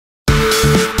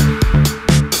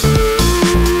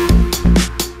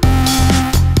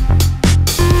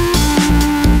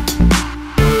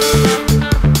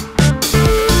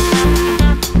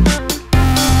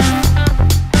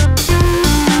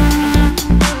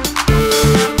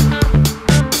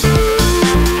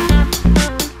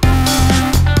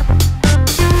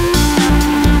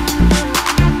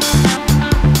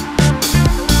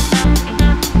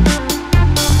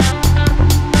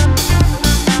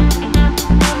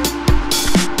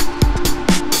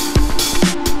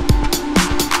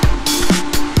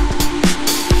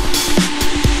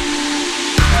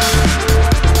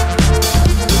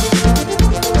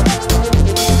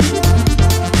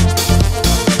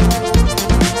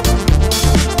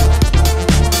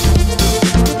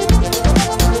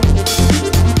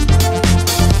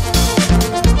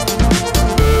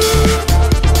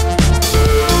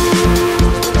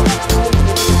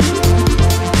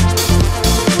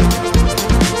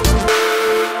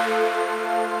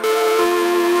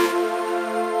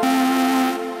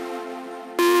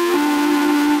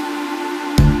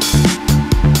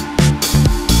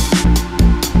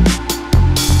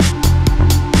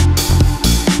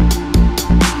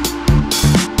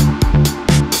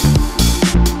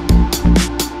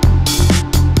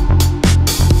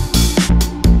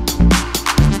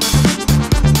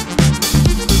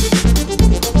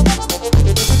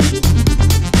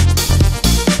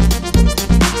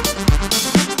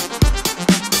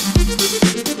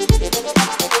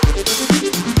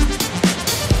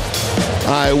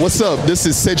What's up? This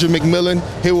is Cedric McMillan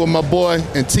here with my boy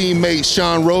and teammate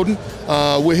Shawn Rhoden.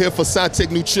 We're here for SCITEC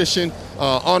Nutrition,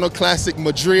 Arnold Classic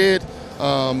Madrid,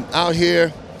 out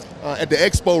here at the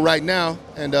expo right now.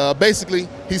 And basically,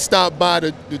 he stopped by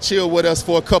to chill with us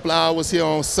for a couple of hours here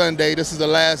on Sunday. This is the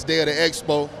last day of the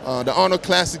expo. The Arnold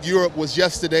Classic Europe was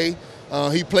yesterday.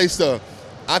 He placed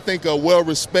I think a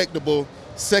well-respectable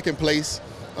second place.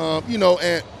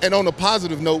 And on a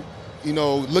positive note,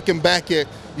 looking back at,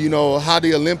 how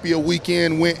the Olympia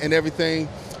weekend went and everything,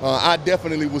 I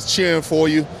definitely was cheering for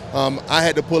you. I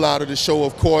had to pull out of the show,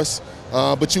 of course,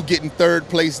 but you getting third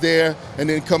place there and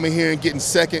then coming here and getting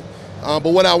second. But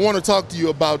what I want to talk to you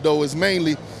about, though, is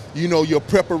mainly, your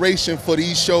preparation for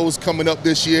these shows coming up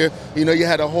this year. You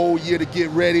had a whole year to get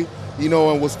ready,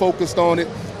 and was focused on it,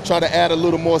 try to add a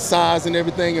little more size and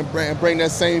everything and bring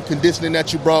that same conditioning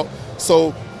that you brought.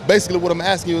 So basically what I'm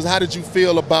asking you is, how did you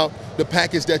feel about the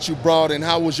package that you brought, and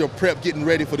how was your prep getting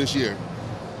ready for this year?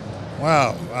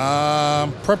 Wow,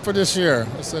 prep for this year,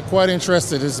 it's quite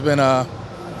interesting. It's been a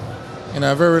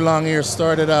very long year.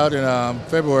 Started out in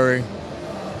February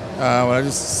when I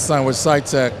just signed with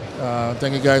SCITEC.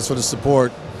 Thank you guys for the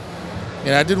support.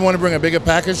 And I did want to bring a bigger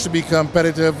package to be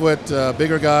competitive with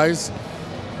bigger guys,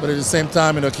 but at the same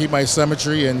time, keep my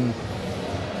symmetry. And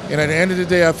at the end of the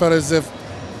day, I felt as if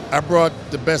I brought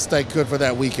the best I could for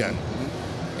that weekend.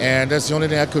 And that's the only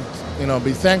thing I could,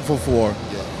 be thankful for.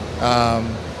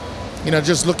 Yeah.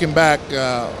 Just looking back,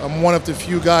 I'm one of the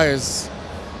few guys,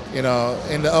 in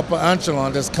the upper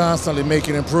echelon that's constantly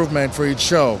making improvement for each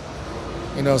show.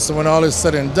 So when all is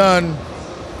said and done,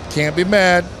 can't be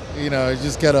mad. You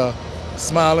just gotta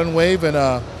smile and wave and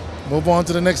move on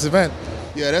to the next event.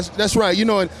 Yeah, that's right.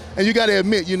 And you gotta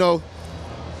admit,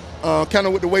 kind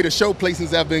of with the way the show placings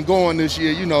have been going this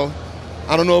year,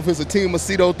 I don't know if it's a Team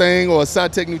Macedo thing or a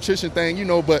SCITEC Nutrition thing,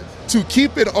 but to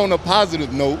keep it on a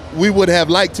positive note, we would have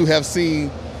liked to have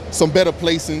seen some better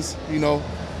placings,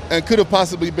 and could have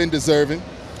possibly been deserving.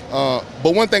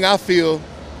 But one thing I feel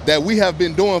that we have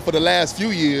been doing for the last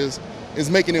few years is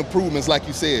making improvements, like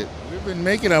you said. We've been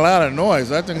making a lot of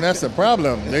noise. I think that's the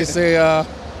problem. They say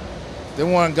they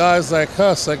want guys like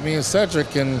us, like me and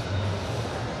Cedric, and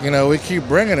we keep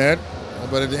bringing it,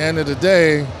 but at the end of the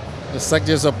day, it's like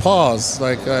there's a pause,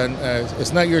 like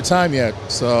it's not your time yet.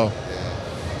 So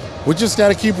we just got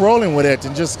to keep rolling with it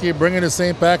and just keep bringing the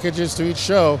same packages to each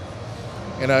show.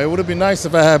 It would have been nice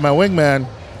if I had my wingman,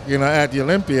 at the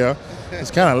Olympia.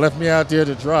 It's kind of left me out there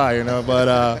to dry, but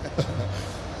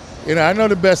I know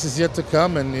the best is yet to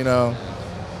come, and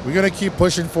we're gonna keep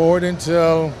pushing forward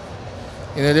until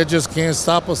they just can't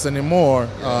stop us anymore.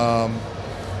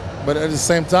 But at the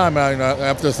same time, I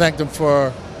have to thank them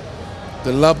for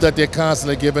the love that they're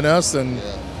constantly giving us. And,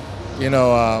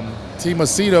 Team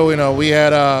Macedo, we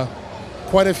had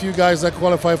quite a few guys that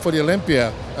qualified for the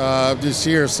Olympia this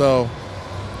year. So,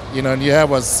 and you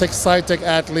have 6 SCITEC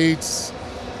athletes,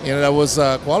 that was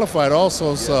qualified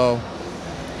also. So,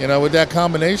 with that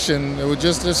combination, it would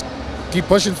just keep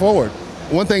pushing forward.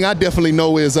 One thing I definitely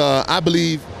know is I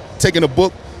believe taking a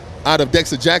book out of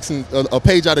Dexter Jackson, a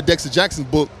page out of Dexter Jackson's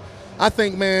book, I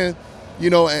think, man,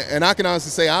 and I can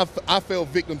honestly say I fell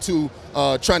victim to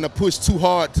trying to push too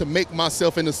hard to make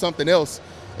myself into something else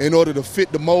in order to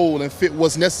fit the mold and fit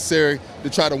what's necessary to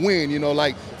try to win.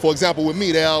 Like, for example, with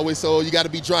me, they always say, oh, you got to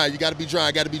be dry, you got to be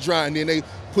dry, got to be dry. And then they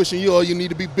pushing you, oh, you need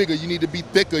to be bigger, you need to be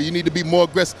thicker, you need to be more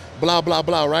aggressive, blah, blah,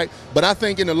 blah, right? But I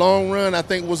think in the long run, I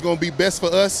think what's going to be best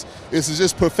for us is to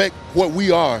just perfect what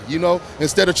we are,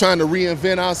 instead of trying to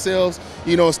reinvent ourselves,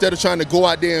 instead of trying to go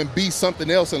out there and be something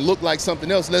else and look like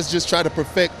something else, let's just try to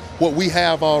perfect what we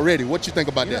have already. What you think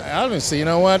about that? Honestly, you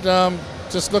know what?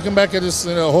 Just looking back at this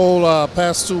whole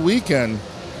past 2 weekend,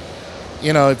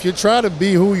 if you try to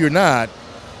be who you're not,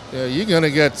 you're going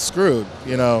to get screwed,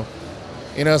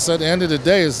 so at the end of the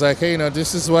day, it's like, hey,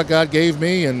 this is what God gave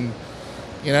me, and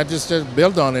I just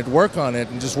build on it, work on it,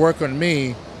 and just work on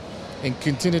me, and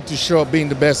continue to show up being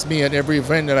the best me at every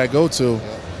event that I go to,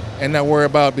 and not worry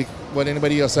about what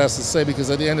anybody else has to say, because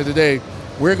at the end of the day,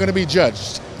 we're going to be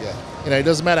judged. Yeah. It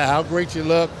doesn't matter how great you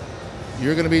look,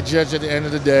 you're going to be judged at the end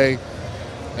of the day,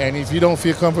 and if you don't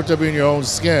feel comfortable in your own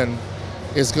skin,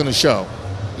 it's going to show.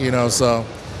 So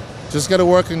just got to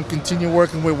work and continue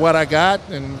working with what I got,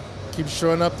 and keep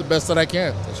showing up the best that I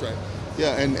can. That's right.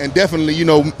 Yeah, and definitely,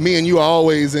 me and you are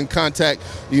always in contact,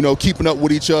 keeping up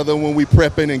with each other when we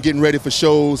prepping and getting ready for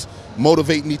shows,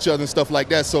 motivating each other and stuff like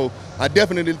that. So I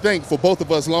definitely think for both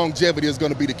of us, longevity is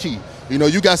going to be the key.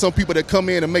 You got some people that come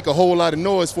in and make a whole lot of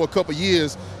noise for a couple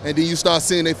years, and then you start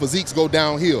seeing their physiques go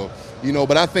downhill. You know,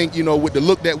 but I think, you know, with the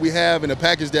look that we have and the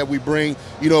package that we bring,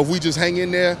 you know, if we just hang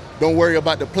in there, don't worry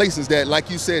about the places that,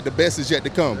 like you said, the best is yet to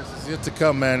come. The best is yet to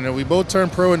come, man. And we both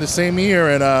turned pro in the same year,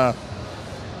 and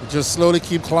we just slowly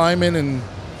keep climbing, and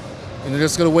we're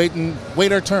just gonna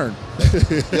wait our turn.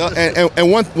 Yeah,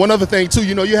 and one other thing too,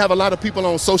 you know, you have a lot of people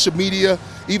on social media,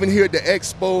 even here at the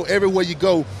expo, everywhere you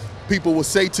go, people will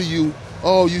say to you,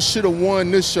 "Oh, you should have won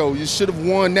this show. You should have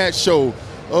won that show."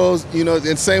 Oh, you know,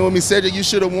 and same with me, Cedric, you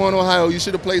should have won Ohio, you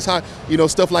should have placed high, you know,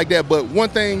 stuff like that. But one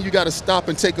thing you got to stop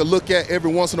and take a look at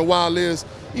every once in a while is,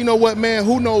 you know what, man,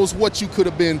 who knows what you could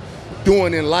have been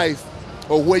doing in life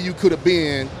or where you could have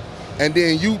been, and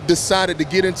then you decided to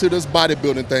get into this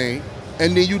bodybuilding thing,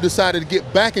 and then you decided to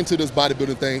get back into this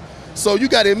bodybuilding thing. So you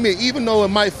got to admit, even though it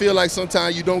might feel like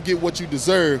sometimes you don't get what you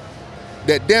deserve,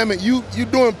 that damn it, you're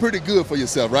doing pretty good for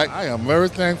yourself, right? I am very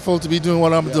thankful to be doing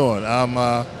what I'm doing.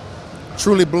 I'm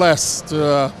truly blessed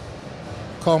to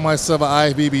call myself an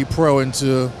IFBB pro and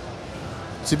to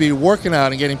be working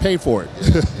out and getting paid for it.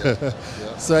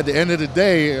 Yeah. So at the end of the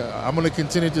day, I'm going to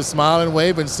continue to smile and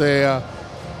wave and say,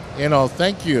 you know,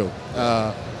 thank you.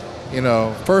 You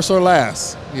know, first or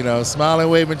last, you know, smile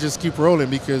and wave and just keep rolling,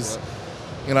 because,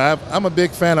 you know, I'm a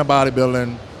big fan of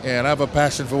bodybuilding, and I have a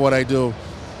passion for what I do,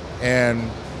 and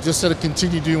just to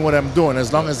continue doing what I'm doing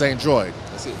as long as I enjoy it.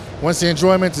 That's it. Once the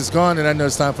enjoyment is gone, then I know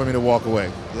it's time for me to walk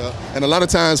away. Yeah, and a lot of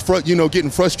times, you know, getting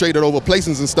frustrated over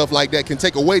placings and stuff like that can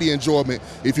take away the enjoyment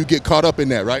if you get caught up in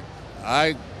that, right?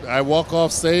 I walk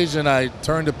off stage and I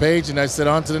turn the page and I sit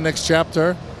on to the next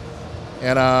chapter,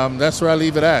 and that's where I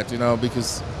leave it at, you know,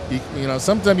 because, you know,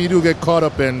 sometimes you do get caught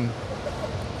up in,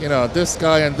 you know, this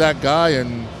guy and that guy,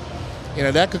 and, you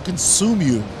know, that could consume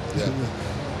you. Yeah.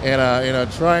 And, you know,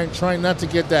 trying not to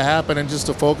get that happen and just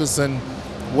to focus on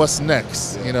what's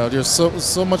next. Yeah. You know, there's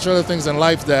so much other things in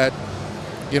life that,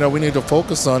 you know, we need to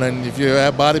focus on, and if you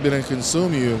have bodybuilding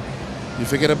consume you, you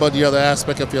forget about the other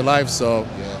aspect of your life. So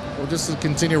we'll just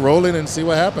continue rolling and see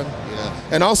what happens. Yeah.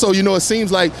 And also, you know, it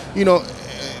seems like, you know,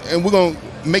 and we're going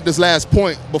to make this last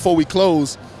point before we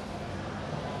close,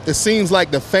 it seems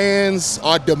like the fans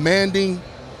are demanding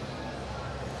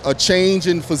a change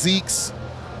in physiques.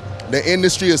 The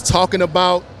industry is talking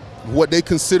about what they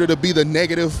consider to be the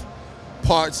negative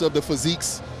parts of the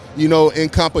physiques, you know, in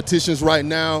competitions right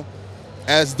now,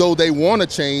 as though they want to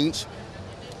change.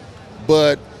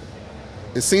 But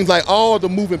it seems like all the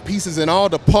moving pieces and all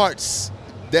the parts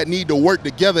that need to work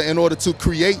together in order to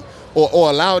create or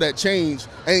allow that change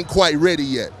ain't quite ready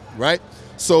yet, right?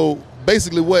 So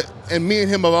basically and me and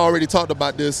him have already talked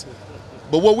about this,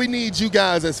 but what we need you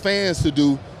guys as fans to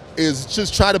do is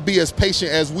just try to be as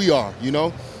patient as we are, you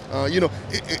know?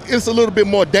 It's a little bit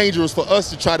more dangerous for us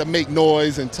to try to make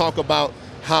noise and talk about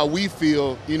how we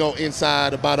feel, you know,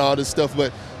 inside about all this stuff,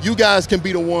 but you guys can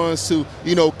be the ones to,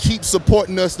 you know, keep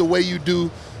supporting us the way you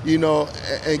do, you know,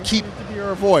 and keep to be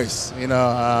our voice. You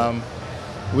know,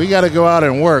 we got to go out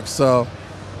and work, so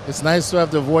it's nice to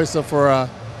have the voice of our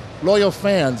loyal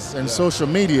fans and social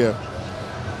media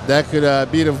that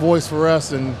could be the voice for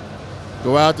us and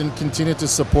go out and continue to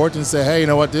support and say, hey, you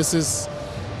know what, this is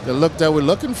the look that we're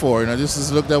looking for. You know, this is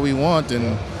the look that we want,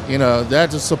 and you know,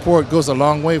 that support goes a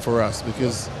long way for us,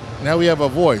 because now we have a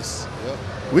voice. Yep.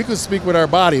 We could speak with our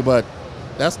body, but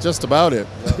that's just about it.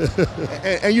 Yep.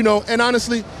 and you know, and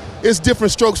honestly, it's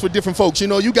different strokes for different folks. You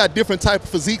know, you got different type of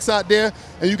physiques out there,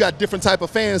 and you got different type of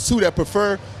fans too that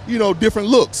prefer, you know, different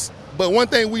looks. But one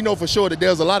thing we know for sure, that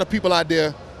there's a lot of people out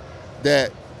there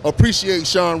that appreciate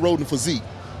Shawn Rhoden physique.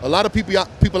 A lot of people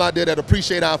out there that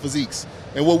appreciate our physiques.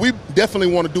 And what we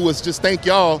definitely want to do is just thank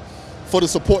y'all for the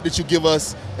support that you give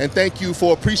us, and thank you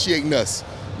for appreciating us.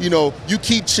 You know, you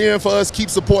keep cheering for us,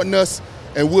 keep supporting us,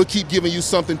 and we'll keep giving you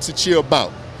something to cheer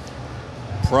about.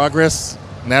 Progress,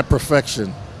 not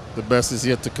perfection. The best is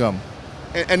yet to come.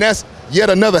 And that's yet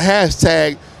another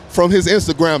hashtag from his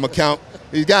Instagram account.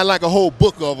 He's got like a whole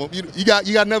book of them. You got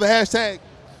another hashtag?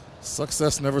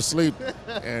 Success never sleep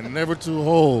and never too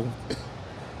old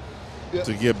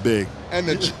to get big. And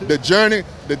the journey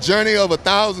of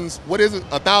 1,000, what is it,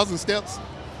 1,000 steps?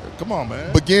 Come on,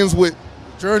 man. Begins with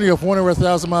journey of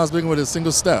 1,000 miles begins with a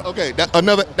single step. Okay,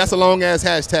 that's a long ass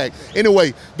hashtag.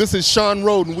 Anyway, this is Shawn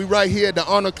Rhoden. We right here at the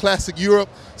Arnold Classic Europe.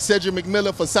 Cedric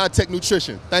McMillan for SCITEC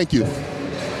Nutrition. Thank you.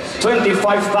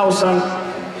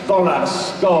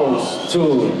 $25,000 goes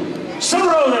to Shawn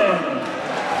Rhoden.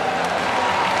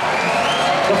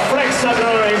 The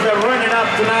Flexador is the runner-up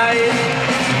tonight.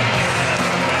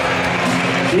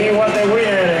 He was the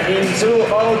winner in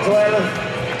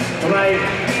 2012. Tonight,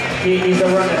 he is the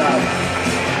runner-up.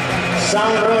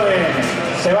 Shawn Rhoden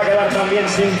se va a quedar también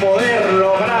sin poder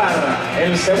lograr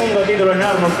el segundo título en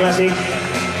Arnold Classic.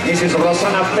 This is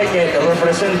Rosanna Beckett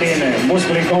representing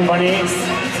Muscle Company.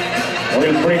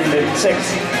 Will bring the check,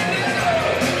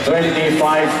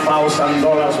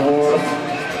 $25,000 worth.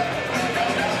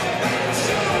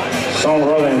 Shawn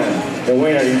Rhoden, the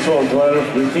winner in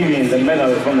 2012, receiving the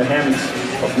medal from the hands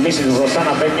of Mrs.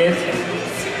 Rosanna Beckett.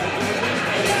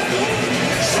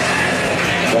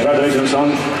 Congratulations,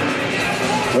 Shawn.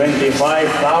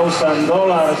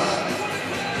 $25,000.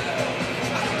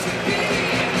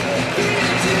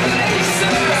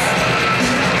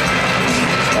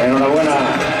 Enhorabuena a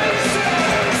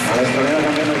la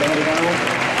extraordinaria campeona norteamericana.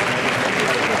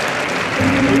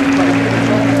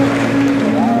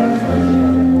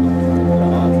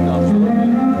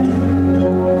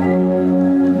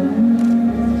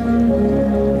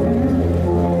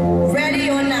 Ready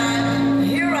or not,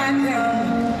 here I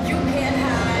come. You can't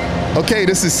hide. Okay,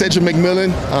 this is Cedric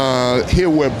McMillan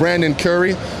here with Brandon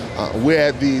Curry. We're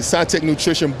at the SCITEC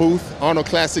Nutrition booth, Arnold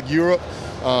Classic Europe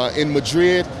in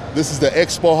Madrid. This is the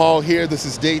expo hall here. This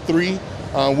is day 3.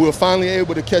 We were finally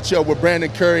able to catch up with Brandon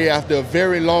Curry after a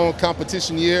very long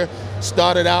competition year.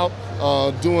 Started out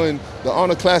doing the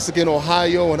Arnold Classic in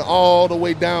Ohio and all the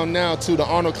way down now to the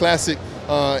Arnold Classic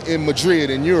in Madrid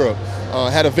in Europe.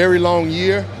 Had a very long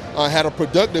year, had a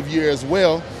productive year as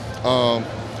well.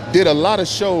 Did a lot of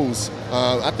shows.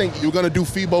 I think you're gonna do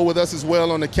FIBO with us as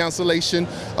well on the cancellation.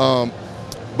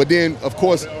 But then, of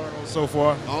course, So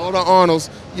far, all the Arnolds,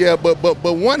 yeah. But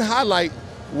one highlight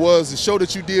was the show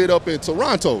that you did up in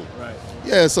Toronto. right.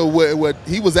 Yeah, so what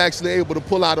he was actually able to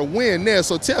pull out a win there.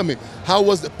 So tell me, how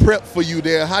was the prep for you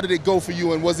there? How did it go for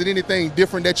you? And was it anything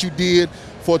different that you did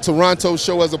for Toronto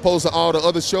show as opposed to all the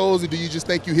other shows? Or do you just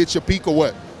think you hit your peak or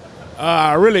what?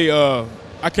 I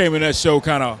came in that show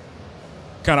kind of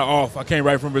off. I came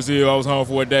right from Brazil. I was home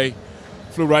for a day,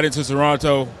 flew right into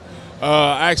Toronto.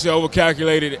 I actually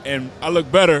overcalculated, and I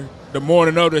looked better the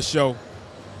morning of the show.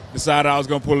 Decided I was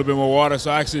going to pull a bit more water,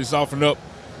 so I actually softened up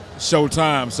show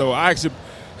time. So I actually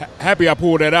happy I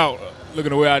pulled that out. Looking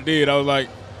the way I did, I was like,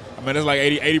 I mean, that's like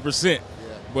 80%. Yeah.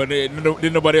 But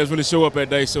didn't nobody else really show up that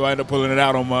day, so I ended up pulling it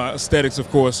out on my aesthetics, of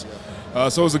course. Yeah.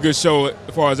 So it was a good show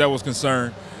as far as that was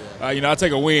concerned. I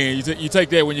take a win. You take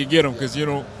that when you get them, because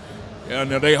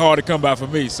they hard to come by for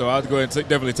me. So I'll go ahead and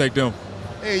definitely take them.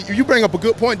 Hey, you bring up a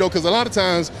good point though, because a lot of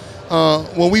times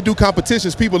when we do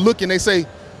competitions, people look and they say,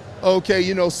 okay,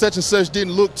 such and such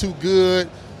didn't look too good,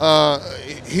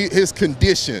 his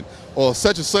condition, or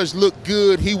such and such looked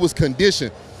good, he was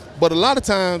conditioned. But a lot of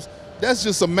times that's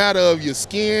just a matter of your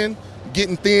skin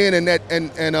getting thin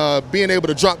and being able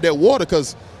to drop that water,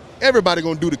 because everybody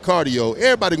gonna do the cardio,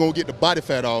 everybody gonna get the body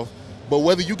fat off, but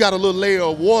whether you got a little layer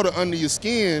of water under your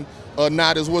skin or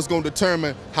not is what's going to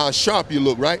determine how sharp you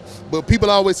look, right? But people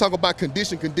always talk about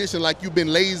condition like you've been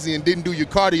lazy and didn't do your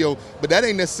cardio, but that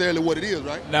ain't necessarily what it is,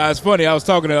 right? Nah, it's funny. I was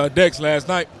talking to Dex last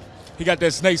night. He got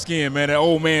that snake skin, man, that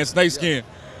old man snake skin.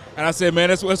 And I said, man,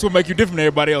 that's what make you different than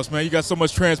everybody else, man. You got so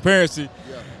much transparency.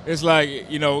 Yeah. It's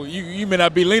like, you may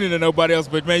not be leaning to nobody else,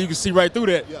 but, man, you can see right through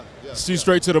that. See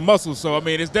straight to the muscles. So, I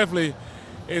mean, it's definitely,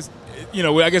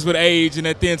 I guess with age and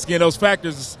that thin skin, those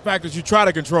factors you try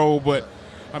to control, but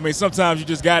I mean, sometimes you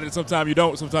just got it, sometimes you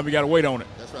don't, sometimes you got to wait on it.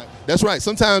 That's right. That's right.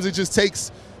 Sometimes it just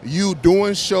takes you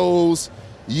doing shows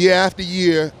year after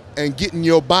year and getting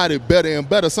your body better and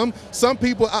better. Some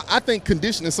people, I think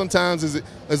conditioning sometimes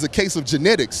is a case of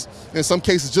genetics. In some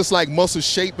cases, just like muscle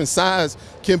shape and size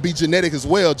can be genetic as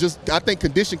well. I think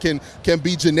condition can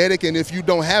be genetic, and if you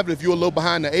don't have it, if you're a little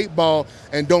behind the 8 ball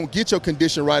and don't get your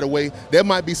condition right away, that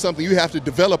might be something you have to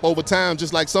develop over time,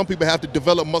 just like some people have to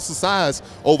develop muscle size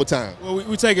over time. Well,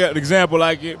 we take an example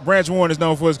like Branch Warren is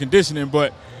known for his conditioning,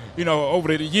 but over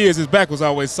the years his back was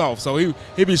always soft, so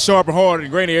he'd be sharp and hard and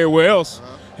grainy everywhere else.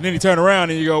 And then you turn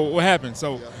around and you go, what happened?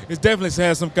 So it definitely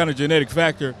has some kind of genetic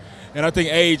factor. And I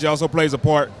think age also plays a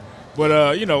part.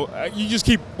 But, you just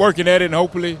keep working at it, and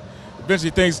hopefully eventually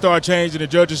things start changing. The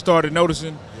judges started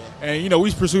noticing. And,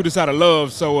 we pursue this out of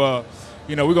love. So,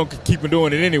 we're going to keep on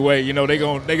doing it anyway. They're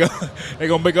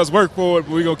gonna make us work for it,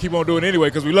 but we're going to keep on doing it anyway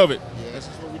because we love it. Yeah. That's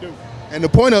just what we do. And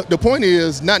the point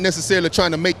is not necessarily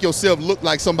trying to make yourself look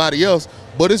like somebody else,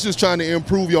 but it's just trying to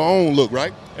improve your own look,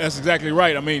 right? That's exactly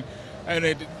right. I mean,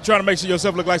 trying to make sure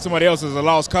yourself look like somebody else is a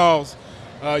lost cause.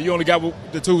 You only got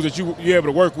the tools that you're able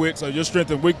to work with, so your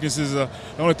strengths and weaknesses are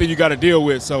the only thing you got to deal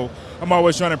with. So I'm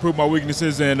always trying to improve my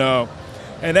weaknesses, and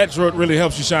that really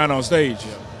helps you shine on stage.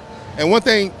 Yeah. And one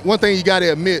thing you got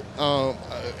to admit,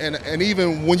 and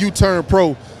even when you turn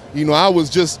pro, I was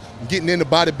just getting into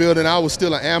bodybuilding. I was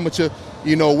still an amateur,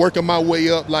 working my way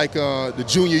up like the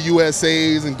junior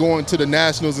USAs and going to the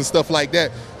nationals and stuff like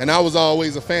that. And I was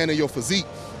always a fan of your physique.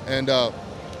 And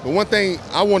The one thing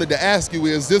I wanted to ask you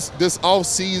is this off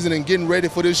season and getting ready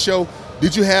for this show,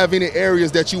 did you have any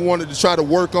areas that you wanted to try to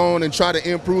work on and try to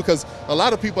improve? Because a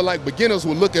lot of people, like beginners,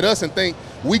 will look at us and think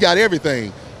we got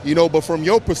everything, you know, but from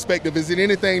your perspective, is it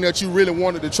anything that you really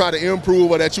wanted to try to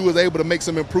improve or that you was able to make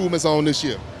some improvements on this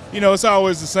year? You know, it's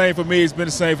always the same for me. It's been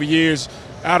the same for years.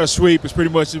 Out of sweep, it's pretty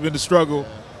much been the struggle.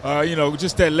 You know,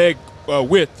 just that leg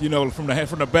width, you know, from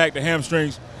the back, the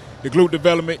hamstrings, the glute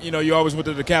development, you know, you always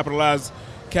wanted to capitalize,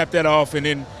 cap that off, and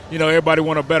then, you know, everybody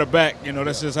want a better back. You know,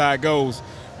 that's just how it goes.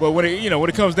 But when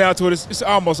it comes down to it, it's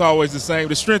almost always the same.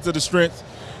 The strength of the strength,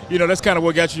 you know, that's kind of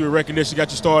what got you your recognition, got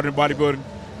you started in bodybuilding.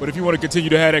 But if you want to continue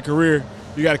to have that career,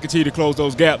 you got to continue to close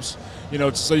those gaps, you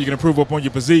know, so you can improve upon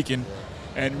your physique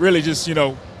and really just, you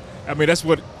know, I mean, that's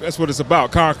what it's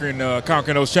about, conquering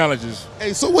those challenges.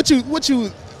 Hey, so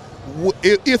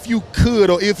if you could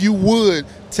or if you would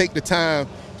take the time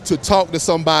to talk to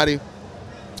somebody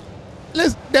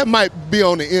that might be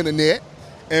on the internet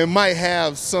and might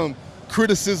have some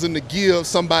criticism to give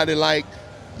somebody like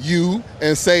you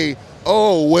and say,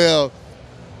 oh, well,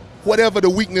 whatever the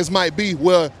weakness might be,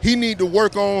 well, he need to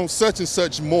work on such and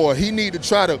such more. He need to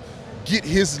try to get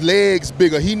his legs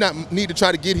bigger. He need to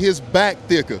try to get his back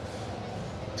thicker.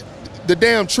 The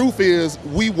damn truth is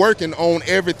we working on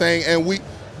everything, and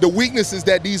the weaknesses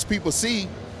that these people see,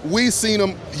 we seen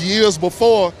them years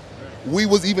before we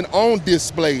was even on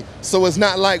display. So it's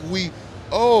not like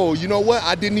oh, you know what?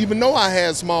 I didn't even know I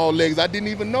had small legs. I didn't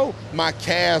even know my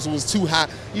calves was too high.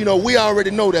 You know, we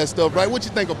already know that stuff, right? What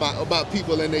you think about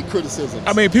people and their criticisms?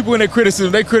 I mean, people and their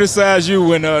criticism, they criticize you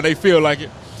when they feel like it.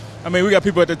 I mean, we got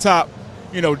people at the top,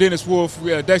 you know, Dennis Wolf,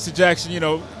 Dexter Jackson, you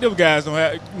know, them guys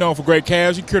known for great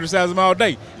calves. You criticize them all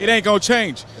day. It ain't gonna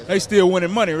change. They still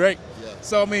winning money, right? Yeah.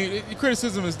 So, I mean,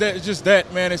 criticism is just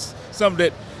that, man. It's something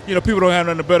that, you know, people don't have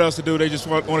nothing better else to do. They just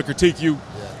want to critique you.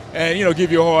 Yeah. And, you know,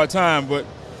 give you a hard time. But,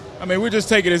 I mean, we just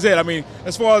take it as that. I mean,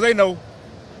 as far as they know,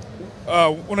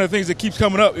 one of the things that keeps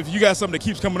coming up, if you got something that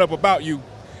keeps coming up about you,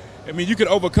 I mean, you can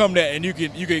overcome that and you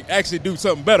can actually do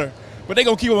something better. But they're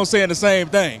going to keep on saying the same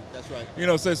thing. That's right. You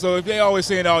know, so if they always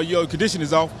saying, oh, your condition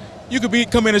is off, you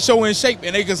could come in and show in shape,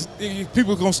 and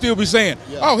people going to still be saying,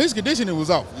 oh, his conditioning was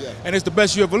off. Yeah. And it's the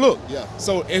best you ever looked. Yeah.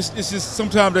 So it's just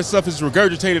sometimes that stuff is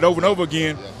regurgitated over and over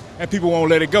again, and people won't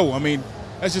let it go. I mean,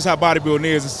 that's just how bodybuilding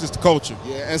is. It's just the culture.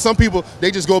 Yeah, and some people, they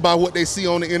just go by what they see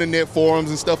on the internet forums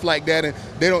and stuff like that, and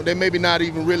they maybe not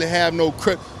even really have no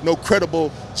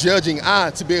credible judging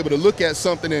eye to be able to look at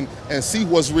something and see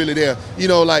what's really there. You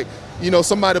know, like, you know,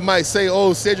 somebody might say,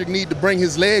 oh, Cedric need to bring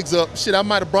his legs up. Shit, I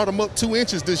might have brought him up 2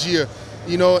 inches this year.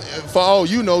 You know, for all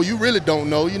you know, you really don't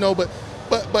know, you know, but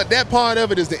that part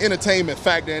of it is the entertainment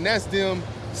factor, and that's them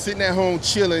sitting at home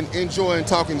chilling, enjoying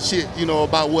talking shit, you know,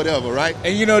 about whatever, right?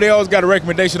 And you know, they always got a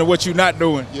recommendation of what you're not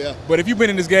doing. Yeah. But if you've been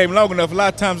in this game long enough, a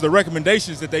lot of times the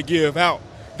recommendations that they give out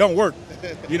don't work.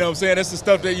 You know what I'm saying? That's the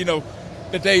stuff that, you know,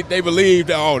 that they believe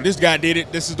that, oh, this guy did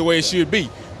it, this is the way it should be.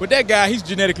 But that guy, he's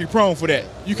genetically prone for that.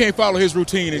 You can't follow his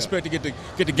routine and expect to get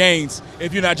the gains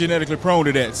if you're not genetically prone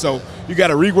to that. So you got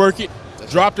to rework it,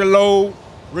 drop the load,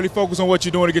 really focus on what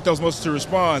you're doing to get those muscles to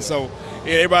respond. So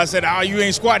everybody said, oh, you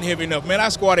ain't squatting heavy enough. Man, I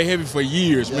squatted heavy for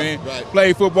years, man. Right.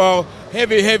 Played football,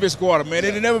 heavy squatter, man.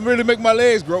 It never really make my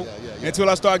legs grow until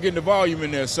I start getting the volume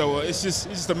in there. So it's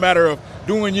just a matter of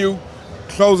doing you,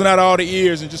 closing out all the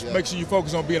ears, and just make sure you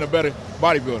focus on being a better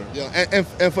bodybuilder. Yeah,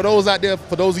 and for those out there,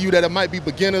 for those of you that might be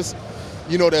beginners,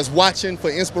 you know, that's watching for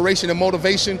inspiration and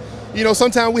motivation, you know,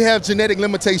 sometimes we have genetic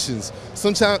limitations.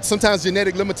 Sometimes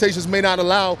genetic limitations may not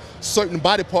allow certain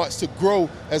body parts to grow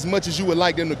as much as you would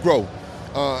like them to grow.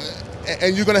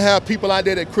 And you're gonna have people out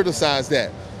there that criticize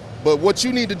that. But what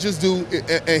you need to just do,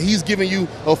 and he's giving you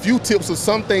a few tips of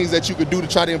some things that you could do to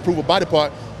try to improve a body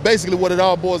part. Basically what it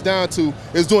all boils down to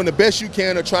is doing the best you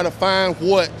can to try to find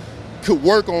what could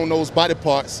work on those body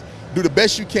parts, do the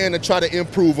best you can to try to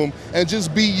improve them, and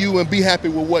just be you and be happy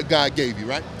with what God gave you,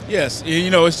 right? Yes, you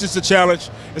know, it's just a challenge.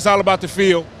 It's all about the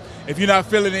feel. If you're not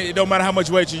feeling it, it don't matter how much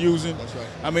weight you're using. That's right.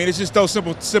 I mean, it's just those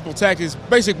simple tactics,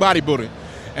 basic bodybuilding.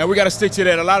 And we got to stick to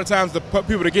that. A lot of times the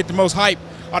people that get the most hype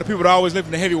are the people that are always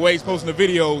lifting the heavy weights, posting the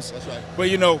videos. That's right. But,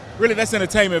 you know, really that's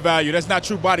entertainment value. That's not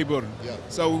true bodybuilding. Yeah.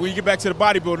 So when you get back to the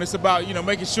bodybuilding, it's about, you know,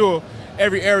 making sure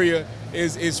every area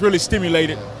is really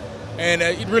stimulated. And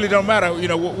it really don't matter, you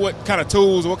know, what kind of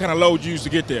tools or what kind of load you use to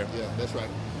get there. Yeah, that's right.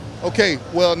 Okay,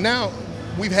 well, now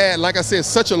we've had, like I said,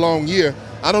 such a long year.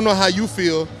 I don't know how you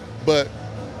feel, but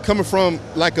coming from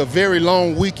like a very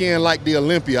long weekend like the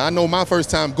Olympia, I know my first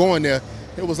time going there,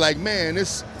 it was like, man,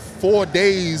 it's 4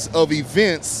 days of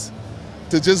events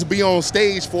to just be on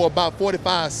stage for about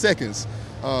 45 seconds.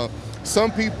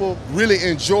 some people really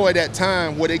enjoy that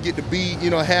time where they get to be, you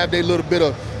know, have their little bit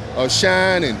of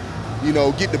shine and, you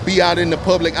know, get to be out in the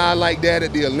public eye like that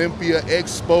at the Olympia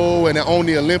Expo and on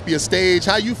the Olympia stage.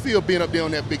 How you feel being up there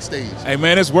on that big stage? Hey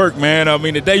man, it's work, man. I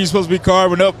mean, the day you're supposed to be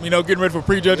carving up, you know, getting ready for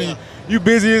prejudging, Yeah. you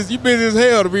busy as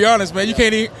hell, to be honest, man. You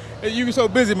can't eat. You're so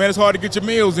busy, man. It's hard to get your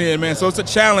meals in, man. So it's a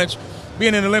challenge.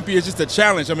 Being in Olympia is just a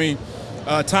challenge. I mean,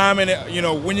 timing, you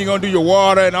know, when you're gonna do your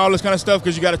water and all this kind of stuff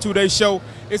because you got a 2-day show.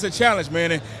 It's a challenge,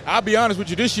 man. And I'll be honest with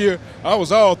you, this year I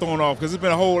was all thrown off because it's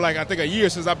been a whole, like, I think a year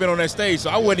since I've been on that stage. So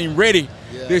I wasn't even ready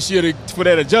this year for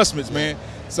that adjustments, man.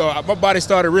 So my body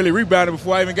started really rebounding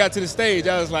before I even got to the stage.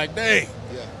 I was like, dang.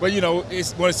 But you know,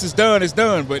 when it's done, it's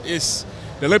done. But the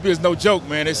Olympia is no joke,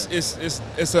 man. It's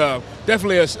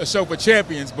definitely a show for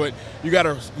champions. But you got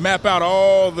to map out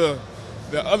all the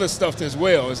other stuff as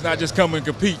well. It's not just come and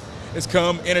compete. It's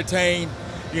come, entertain,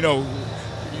 you know,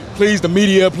 please the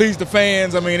media, please the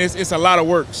fans. I mean, it's a lot of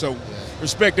work. So I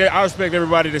respect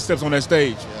everybody that steps on that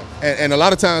stage. And a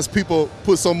lot of times people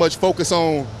put so much focus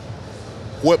on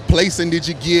what placing did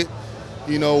you get,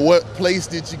 you know, what place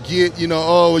did you get, you know,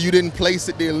 oh, you didn't place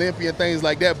at the Olympia and things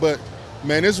like that. But,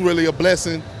 man, it's really a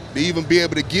blessing to even be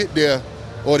able to get there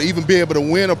or to even be able to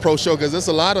win a pro show because there's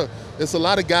a lot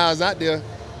of guys out there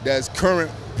that's current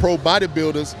pro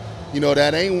bodybuilders, you know,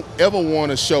 that ain't ever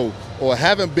won a show or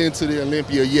haven't been to the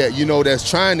Olympia yet, you know, that's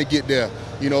trying to get there.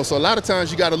 You know, so a lot of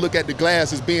times you got to look at the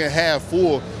glass as being half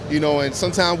full, you know, and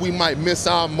sometimes we might miss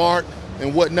our mark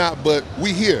and whatnot, but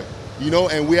we here, you know,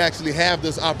 and we actually have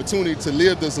this opportunity to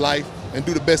live this life and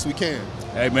do the best we can.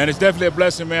 Hey, man, it's definitely a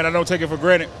blessing, man. I don't take it for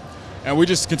granted. And we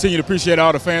just continue to appreciate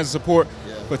all the fans' support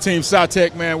for Team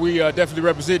SCITEC, man. We definitely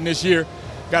representing this year.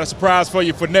 Got a surprise for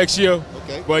you for next year.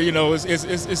 Okay. But, you know, it's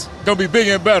going to be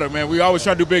bigger and better, man. We always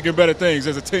try to do bigger and better things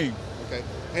as a team. Okay.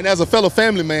 And as a fellow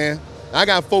family man, I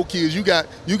got 4 kids. You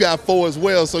got 4 as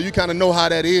well, so you kind of know how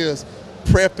that is,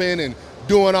 prepping and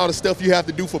doing all the stuff you have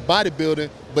to do for bodybuilding,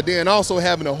 but then also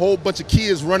having a whole bunch of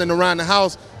kids running around the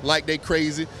house like they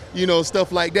crazy, you know,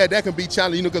 stuff like that. That can be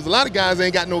challenging, you know, because a lot of guys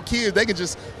ain't got no kids. They can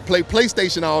just play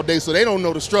PlayStation all day, so they don't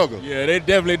know the struggle. Yeah, they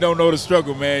definitely don't know the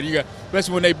struggle, man.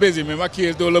 Especially when they busy, man. My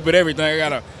kids do a little bit of everything.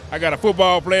 I got a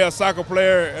football player, a soccer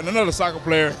player, and another soccer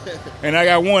player, and I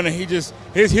got one, and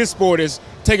his sport is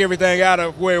take everything out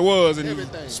of where it was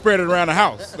and spread it around the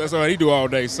house. That's what he do all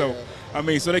day. So, I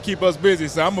mean, so they keep us busy.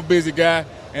 So I'm a busy guy,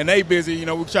 and they busy. You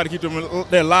know, we try to keep them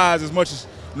their lives as much as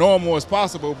normal as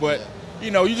possible. But,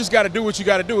 you know, you just got to do what you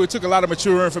got to do. It took a lot of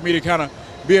maturing for me to kind of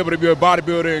be able to be a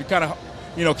bodybuilder and kind of,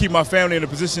 you know, keep my family in the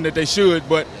position that they should.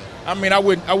 But, I mean, I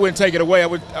wouldn't take it away. I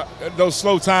would those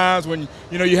slow times when,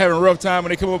 you know, you're having a rough time, when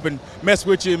they come up and mess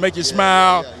with you and make you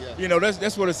smile. You know,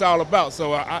 that's what it's all about.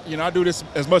 So, I do this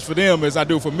as much for them as I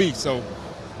do for me. So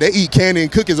they eat candy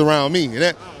and cookies around me,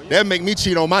 and that make me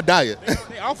cheat on my diet.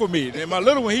 They offer me. And my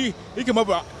little one, he come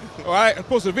up, I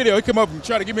posted a video, he come up and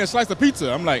try to give me a slice of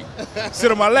pizza. I'm like,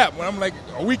 sit on my lap. When I'm like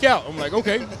a week out, I'm like,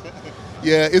 okay.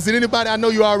 Yeah, is it anybody, I know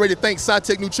you already thank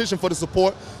SCITEC Nutrition for the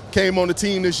support, came on the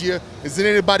team this year. Is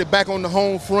there anybody back on the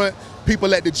home front,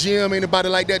 people at the gym, anybody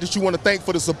like that you want to thank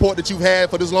for the support that you've had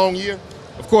for this long year?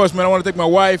 Of course, man, I want to thank my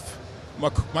wife,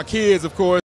 my kids, of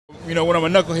course. You know, when I'm a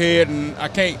knucklehead and I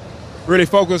can't really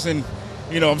focus and,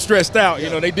 you know, I'm stressed out, you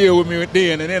know, they deal with me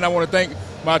then. And then I want to thank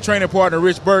my training partner,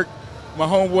 Rich Burke, my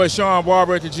homeboy, Shawn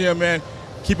Barber at the gym, man.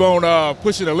 Keep on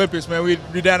pushing the Olympics, man. We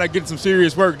down there getting some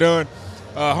serious work done.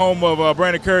 Home of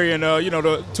Brandon Curry and, you know,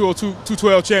 the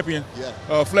 212 champion,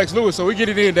 Flex Lewis. So we get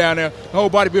it in down there. The whole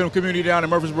bodybuilding community down in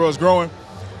Murfreesboro is growing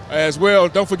as well.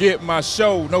 Don't forget my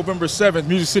show, November 7th,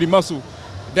 Music City Muscle,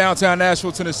 downtown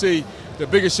Nashville, Tennessee. The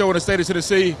biggest show in the state of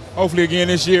Tennessee, hopefully again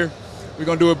this year. We're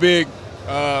going to do it big.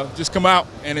 Just come out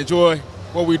and enjoy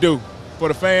what we do for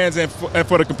the fans and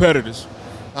for the competitors.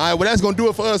 All right, well, that's going to do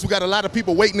it for us. We got a lot of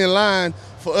people waiting in line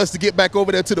for us to get back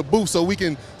over there to the booth so we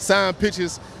can sign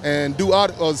pictures and do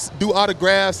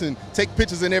autographs and take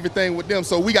pictures and everything with them.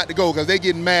 So we got to go because they're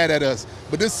getting mad at us.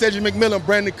 But this is Cedric McMillan,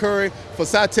 Brandon Curry for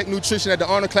SCITEC Nutrition at the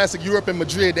Arnold Classic Europe in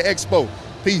Madrid, the Expo.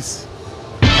 Peace.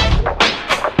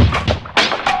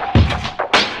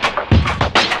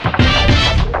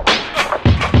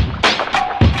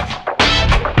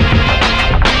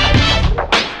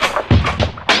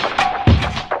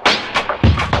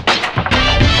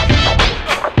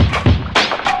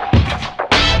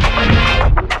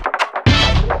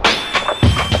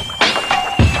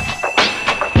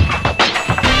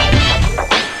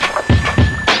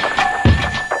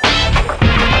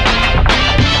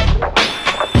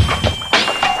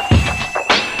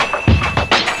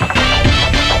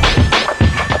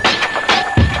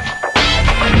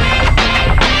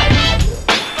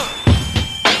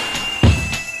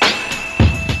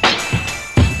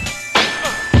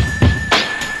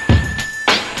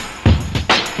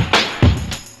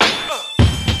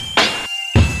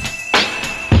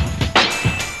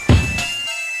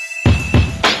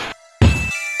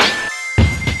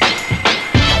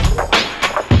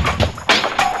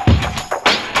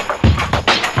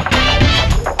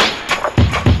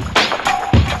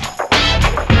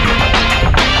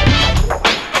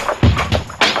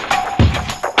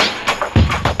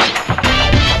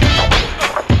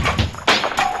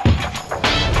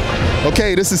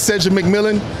 Okay, this is Cedric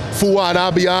McMillan, Fouad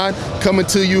Abiad, coming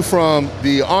to you from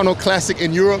the Arnold Classic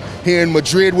in Europe here in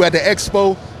Madrid. We're at the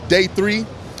expo, day 3.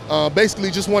 Basically,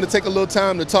 just want to take a little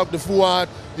time to talk to Fouad.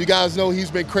 You guys know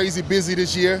he's been crazy busy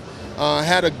this year.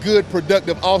 Had a good,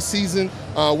 productive off-season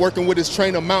working with his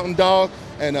trainer, Mountain Dog,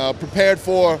 and prepared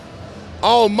for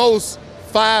almost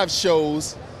 5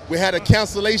 shows. We had a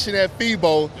cancellation at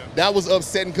FIBO. That was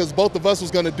upsetting because both of us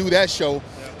was going to do that show.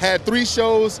 Had 3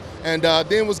 shows, and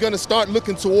then was going to start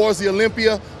looking towards the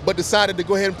Olympia, but decided to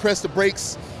go ahead and press the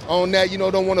brakes on that. You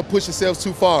know, don't want to push yourselves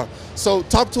too far. So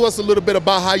talk to us a little bit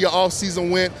about how your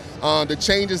off-season went, the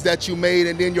changes that you made,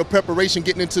 and then your preparation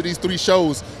getting into these 3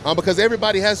 shows. Because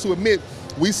everybody has to admit,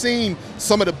 we've seen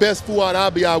some of the best Fouad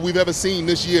Abiad we've ever seen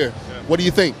this year. Yeah. What do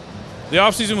you think? The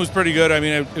off-season was pretty good. I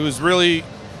mean, it was really,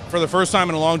 for the first time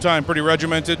in a long time, pretty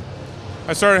regimented.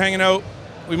 I started hanging out.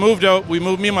 Me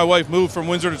and my wife moved from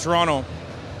Windsor to Toronto.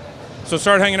 So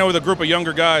started hanging out with a group of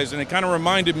younger guys, and it kind of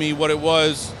reminded me what it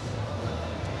was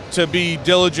to be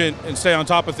diligent and stay on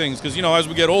top of things. Because, you know, as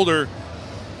we get older,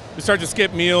 we start to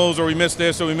skip meals, or we miss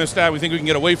this, or we miss that. We think we can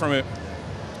get away from it.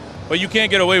 But you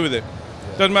can't get away with it.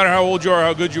 Doesn't matter how old you are,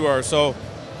 how good you are. So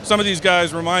some of these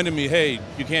guys reminded me, hey,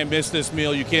 you can't miss this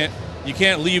meal. You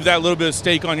can't leave that little bit of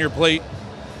steak on your plate.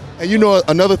 And you know,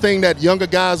 another thing that younger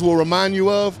guys will remind you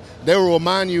of, they will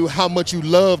remind you how much you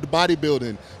loved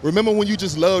bodybuilding. Remember when you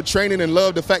just loved training and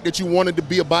loved the fact that you wanted to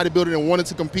be a bodybuilder and wanted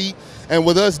to compete? And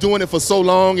with us doing it for so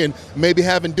long and maybe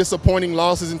having disappointing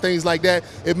losses and things like that,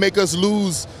 it make us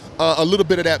lose a little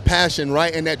bit of that passion,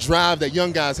 right? And that drive that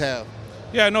young guys have.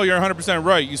 Yeah, no, you're 100%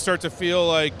 right. You start to feel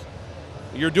like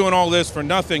you're doing all this for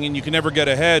nothing and you can never get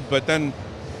ahead. But then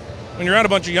when you're around a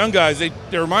bunch of young guys, they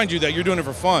remind you that you're doing it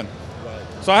for fun.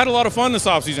 So I had a lot of fun this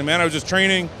offseason, man. I was just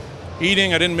training,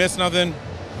 eating. I didn't miss nothing.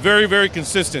 Very, very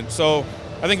consistent. So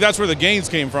I think that's where the gains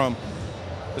came from.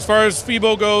 As far as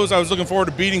FIBO goes, I was looking forward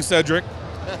to beating Cedric.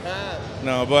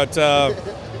 No, but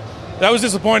that was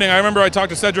disappointing. I remember I talked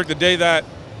to Cedric the day that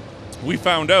we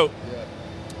found out.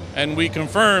 And we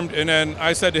confirmed, and then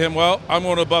I said to him, well, I'm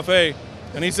going to the buffet.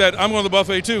 And he said, I'm going to the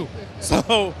buffet too.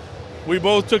 So we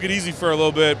both took it easy for a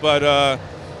little bit. But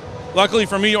luckily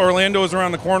for me, Orlando is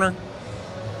around the corner.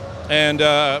 And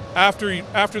after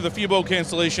the FIBO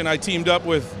cancellation, I teamed up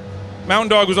with Mountain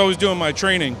Dog, was always doing my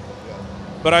training,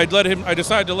 but I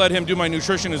decided to let him do my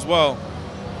nutrition as well.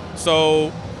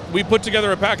 So we put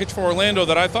together a package for Orlando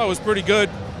that I thought was pretty good,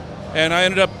 and I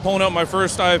ended up pulling out my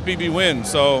first IFBB win.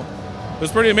 So it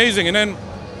was pretty amazing. And then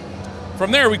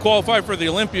from there, we qualified for the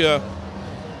Olympia,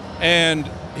 and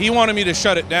he wanted me to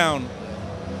shut it down.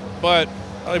 But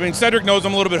I mean, Cedric knows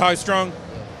I'm a little bit high-strung.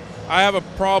 I have a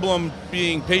problem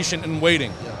being patient and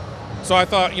waiting. So I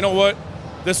thought, you know what?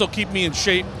 This will keep me in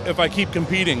shape if I keep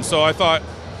competing. So I thought,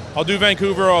 I'll do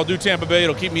Vancouver, I'll do Tampa Bay,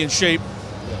 it'll keep me in shape,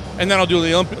 and then I'll do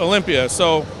the Olympia.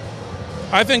 So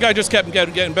I think I just kept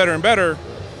getting better and better.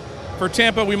 For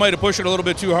Tampa, we might have pushed it a little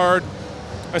bit too hard.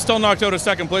 I still knocked out a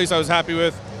 2nd place I was happy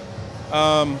with.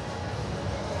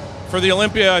 For the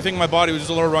Olympia, I think my body was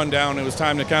just a little run down. It was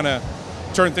time to kind of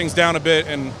turn things down a bit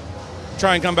and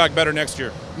try and come back better next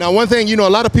year. Now, one thing, you know, a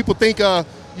lot of people think,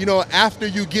 you know, after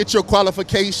you get your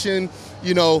qualification,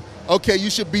 you know, okay, you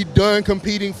should be done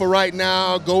competing for right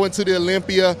now, go into the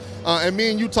Olympia. And me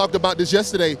and you talked about this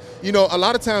yesterday. You know, a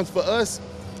lot of times for us,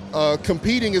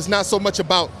 competing is not so much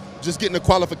about just getting a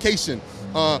qualification.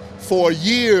 For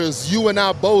years, you and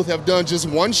I both have done just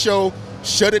one show,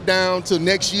 shut it down till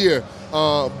next year.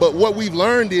 But what we've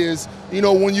learned is, you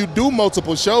know, when you do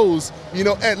multiple shows, you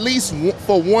know, at least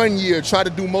for 1 year, try to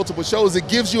do multiple shows. It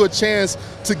gives you a chance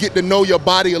to get to know your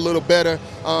body a little better.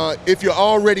 If you're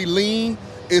already lean,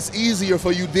 it's easier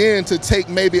for you then to take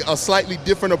maybe a slightly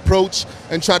different approach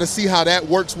and try to see how that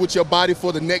works with your body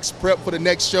for the next prep, for the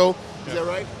next show. Is that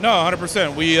right? No,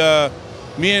 100%.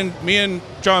 Me and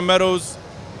John Meadows,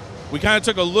 we kind of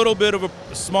took a little bit of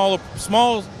a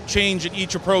small change in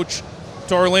each approach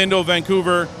to Orlando,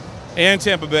 Vancouver, and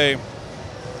Tampa Bay.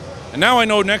 And now I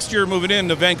know next year moving in,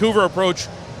 the Vancouver approach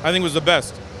I think was the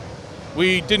best.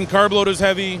 We didn't carb load as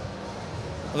heavy.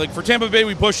 Like for Tampa Bay,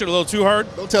 we pushed it a little too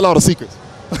hard. Don't tell all the secrets.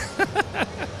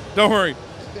 Don't worry.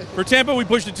 For Tampa, we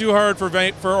pushed it too hard. For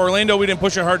Orlando, we didn't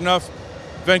push it hard enough.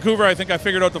 Vancouver, I think I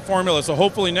figured out the formula. So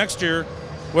hopefully next year,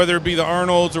 whether it be the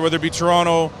Arnolds or whether it be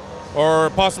Toronto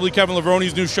or possibly Kevin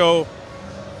Levroni's new show,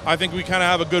 I think we kind of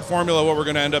have a good formula of what we're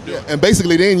going to end up doing. Yeah, and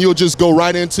basically then you'll just go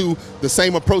right into the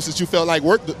same approach that you felt like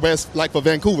worked the best, like for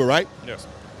Vancouver, right? Yes.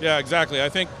 Yeah, exactly. I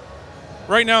think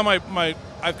right now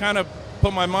I've kind of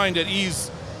put my mind at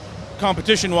ease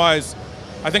competition-wise.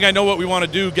 I think I know what we want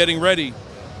to do getting ready.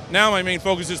 Now my main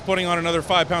focus is putting on another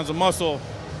 5 pounds of muscle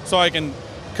so I can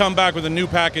come back with a new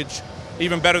package,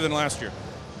 even better than last year.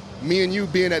 Me and you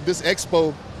being at this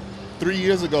expo 3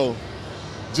 years ago,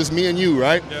 just me and you,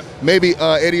 right? Yeah. Maybe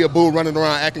Eddie Abu running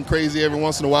around acting crazy every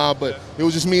once in a while, but it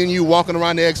was just me and you walking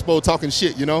around the expo talking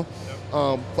shit, you know?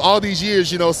 For all these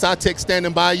years, you know, SCITEC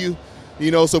standing by you,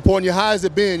 you know, supporting you. How has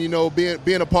it been, you know,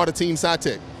 being a part of Team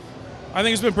SCITEC? I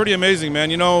think it's been pretty amazing,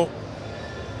 man. You know,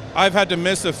 I've had to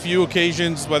miss a few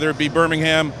occasions, whether it be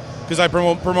Birmingham, because I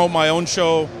promote my own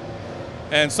show,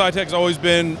 and SCITEC's always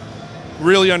been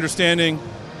really understanding.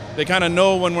 They kind of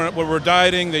know when we're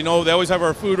dieting. They know they always have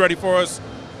our food ready for us.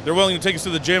 They're willing to take us to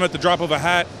the gym at the drop of a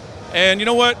hat. And you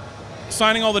know what?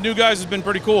 Signing all the new guys has been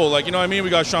pretty cool. Like, you know what I mean? We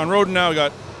got Shawn Rhoden now. We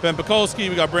got Ben Pekulski.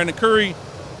 We got Brandon Curry.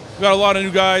 We got a lot of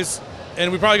new guys.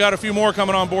 And we probably got a few more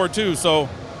coming on board too. So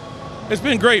it's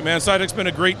been great, man. SCITEC's been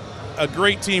a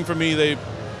great team for me.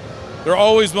 They're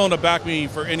always willing to back me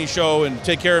for any show and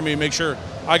take care of me and make sure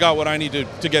I got what I need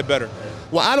to get better.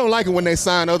 Well, I don't like it when they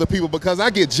sign other people because I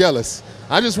get jealous.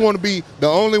 I just want to be the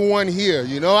only one here.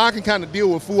 You know, I can kind of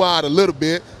deal with Fouad a little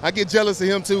bit. I get jealous of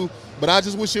him too, but I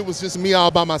just wish it was just me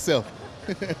all by myself.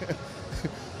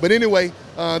 But anyway,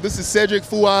 this is Cedric.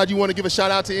 Fouad, you want to give a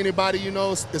shout out to anybody, you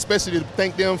know, especially to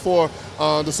thank them for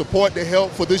the support, the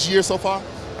help for this year so far?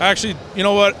 Actually, you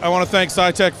know what? I want to thank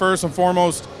SCITEC first and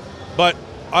foremost, but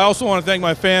I also want to thank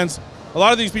my fans. A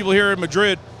lot of these people here in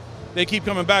Madrid, they keep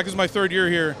coming back. This is my 3rd year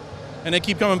here. And they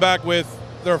keep coming back with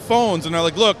their phones, and they're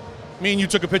like, look, me and you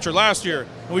took a picture last year,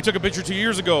 and we took a picture 2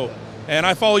 years ago, and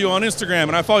I follow you on Instagram,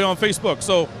 and I follow you on Facebook.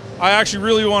 So I actually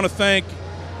really want to thank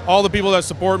all the people that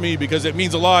support me because it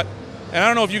means a lot. And I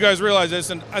don't know if you guys realize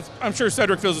this, and I'm sure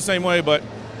Cedric feels the same way, but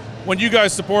when you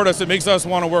guys support us, it makes us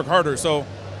want to work harder. So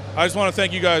I just want to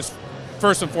thank you guys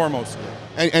first and foremost.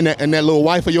 And that little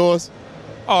wife of yours?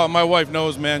 Oh, my wife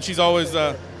knows, man. She's always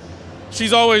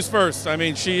first. I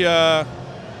mean,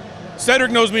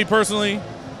 Cedric knows me personally.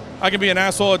 I can be an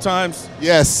asshole at times.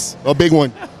 Yes, a big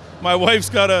one. My wife's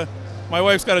gotta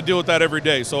deal with that every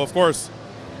day. So of course,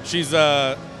 she's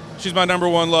my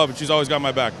 #1 love, and she's always got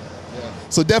my back. Yeah.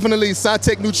 So definitely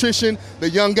SCITEC Nutrition, the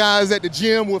young guys at the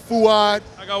gym with Fouad.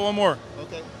 I got one more.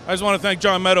 Okay. I just want to thank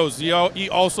John Meadows. He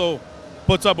also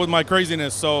puts up with my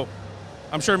craziness. So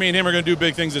I'm sure me and him are gonna do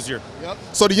big things this year. Yep.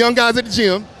 So the young guys at the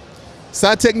gym,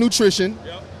 SCITEC Nutrition,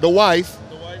 Yep. the wife,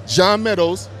 John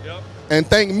Meadows. Yep. And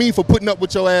thank me for putting up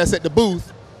with your ass at the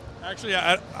booth. Actually,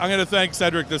 I'm going to thank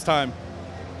Cedric this time.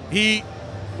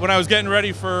 When I was getting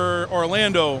ready for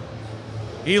Orlando,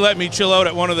 he let me chill out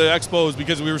at one of the expos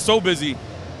because we were so busy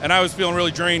and I was feeling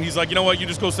really drained. He's like, you know what, you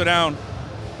just go sit down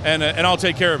and I'll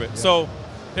take care of it. Yeah. So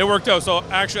it worked out. So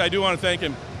actually, I do want to thank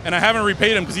him. And I haven't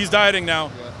repaid him because he's dieting now.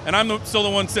 Yeah. And I'm still the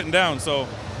one sitting down. So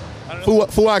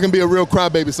Fouad can be a real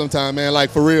crybaby sometime, man. Like,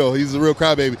 for real, he's a real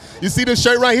crybaby. You see this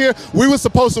shirt right here? We were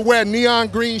supposed to wear neon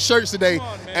green shirts today,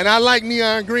 and I like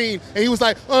neon green. And he was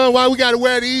like, oh, why we got to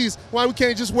wear these? Why we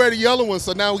can't just wear the yellow ones?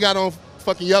 So now we got on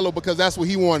fucking yellow because that's what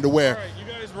he wanted to wear. All right, you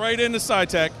guys write into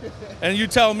SCITEC, and you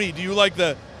tell me, do you like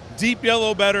the deep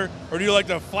yellow better, or do you like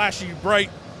the flashy, bright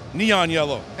neon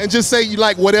yellow? And just say you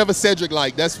like whatever Cedric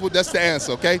like. That's the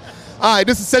answer, okay? All right,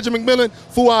 this is Cedric McMillan,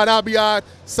 Fouad Abiad,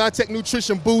 SCITEC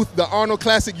Nutrition booth, the Arnold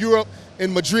Classic Europe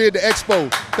in Madrid, the expo.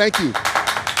 Thank you.